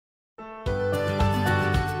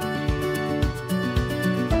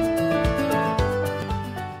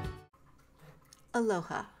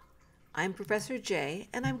Aloha! I'm Professor Jay,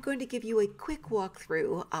 and I'm going to give you a quick walk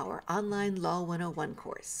through our online Law 101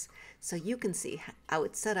 course so you can see how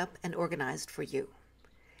it's set up and organized for you.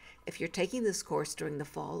 If you're taking this course during the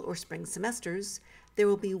fall or spring semesters, there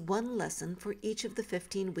will be one lesson for each of the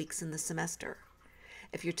 15 weeks in the semester.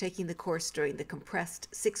 If you're taking the course during the compressed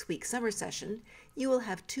 6-week summer session, you will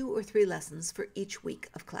have 2 or 3 lessons for each week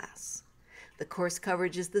of class. The course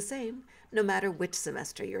coverage is the same, no matter which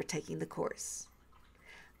semester you're taking the course.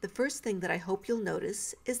 The first thing that I hope you'll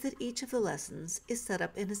notice is that each of the lessons is set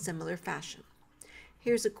up in a similar fashion.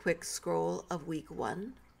 Here's a quick scroll of week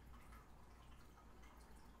 1,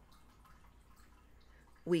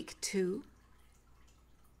 week 2,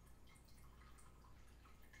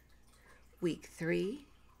 week 3,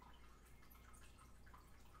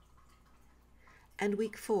 and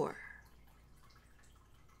week 4.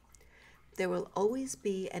 There will always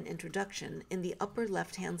be an introduction in the upper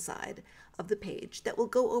left-hand side of the page that will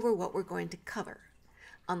go over what we're going to cover.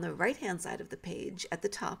 On the right-hand side of the page, at the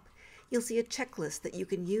top, you'll see a checklist that you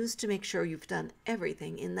can use to make sure you've done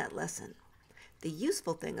everything in that lesson. The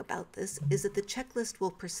useful thing about this is that the checklist will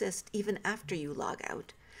persist even after you log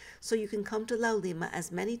out, so you can come to LAW101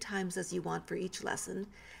 as many times as you want for each lesson,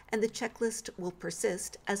 and the checklist will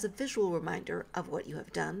persist as a visual reminder of what you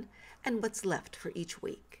have done and what's left for each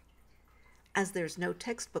week. As there's no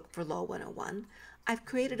textbook for Law 101, I've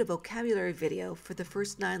created a vocabulary video for the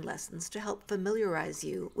first 9 lessons to help familiarize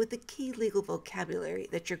you with the key legal vocabulary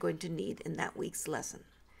that you're going to need in that week's lesson.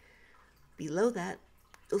 Below that,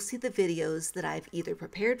 you'll see the videos that I've either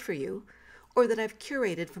prepared for you or that I've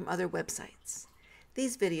curated from other websites.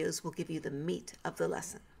 These videos will give you the meat of the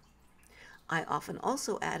lesson. I often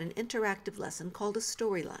also add an interactive lesson called a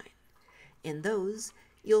storyline. In those,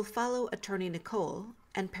 you'll follow Attorney Nicole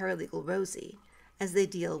and Paralegal Rosie as they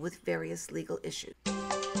deal with various legal issues.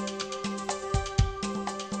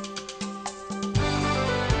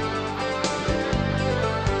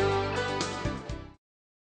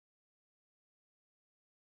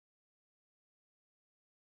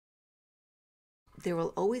 There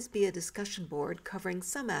will always be a discussion board covering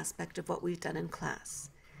some aspect of what we've done in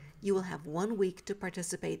class. You will have 1 week to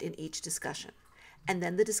participate in each discussion, and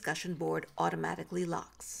then the discussion board automatically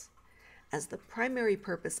locks. As the primary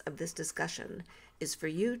purpose of this discussion is for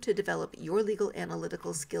you to develop your legal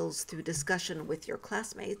analytical skills through discussion with your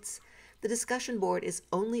classmates, the discussion board is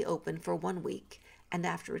only open for 1 week, and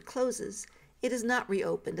after it closes, it is not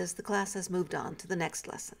reopened as the class has moved on to the next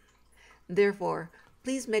lesson. Therefore,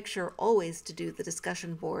 please make sure always to do the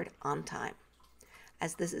discussion board on time.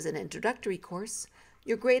 As this is an introductory course,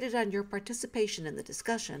 you're graded on your participation in the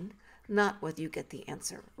discussion, not whether you get the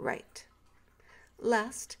answer right.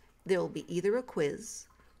 Last, there will be either a quiz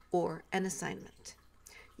or an assignment.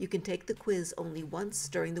 You can take the quiz only once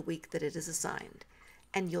during the week that it is assigned,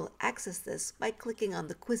 and you'll access this by clicking on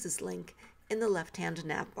the quizzes link in the left-hand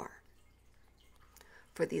nav bar.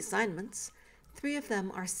 For the assignments, 3 of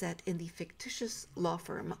them are set in the fictitious law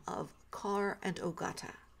firm of Carr and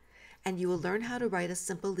Ogata, and you will learn how to write a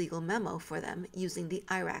simple legal memo for them using the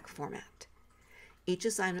IRAC format. Each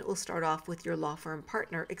assignment will start off with your law firm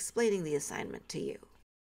partner explaining the assignment to you.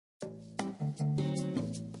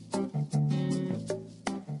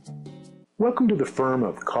 Welcome to the firm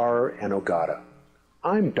of Carr and Ogata.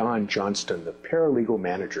 I'm Don Johnston, the paralegal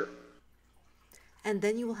manager. And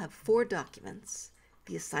then you will have 4 documents: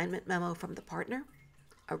 the assignment memo from the partner,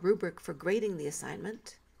 a rubric for grading the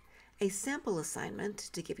assignment, a sample assignment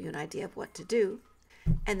to give you an idea of what to do,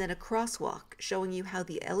 and then a crosswalk showing you how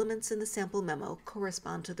the elements in the sample memo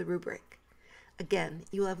correspond to the rubric. Again,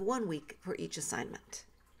 you'll have 1 week for each assignment.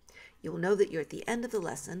 You'll know that you're at the end of the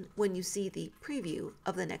lesson when you see the preview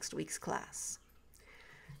of the next week's class.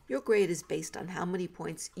 Your grade is based on how many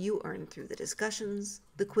points you earn through the discussions,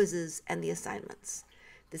 the quizzes, and the assignments.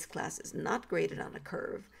 This class is not graded on a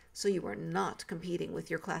curve, so you are not competing with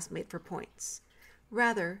your classmate for points.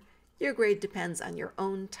 Rather, your grade depends on your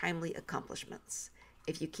own timely accomplishments.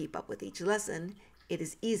 If you keep up with each lesson, it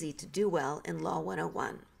is easy to do well in Law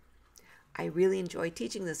 101. I really enjoy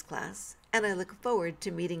teaching this class, and I look forward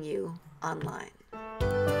to meeting you online.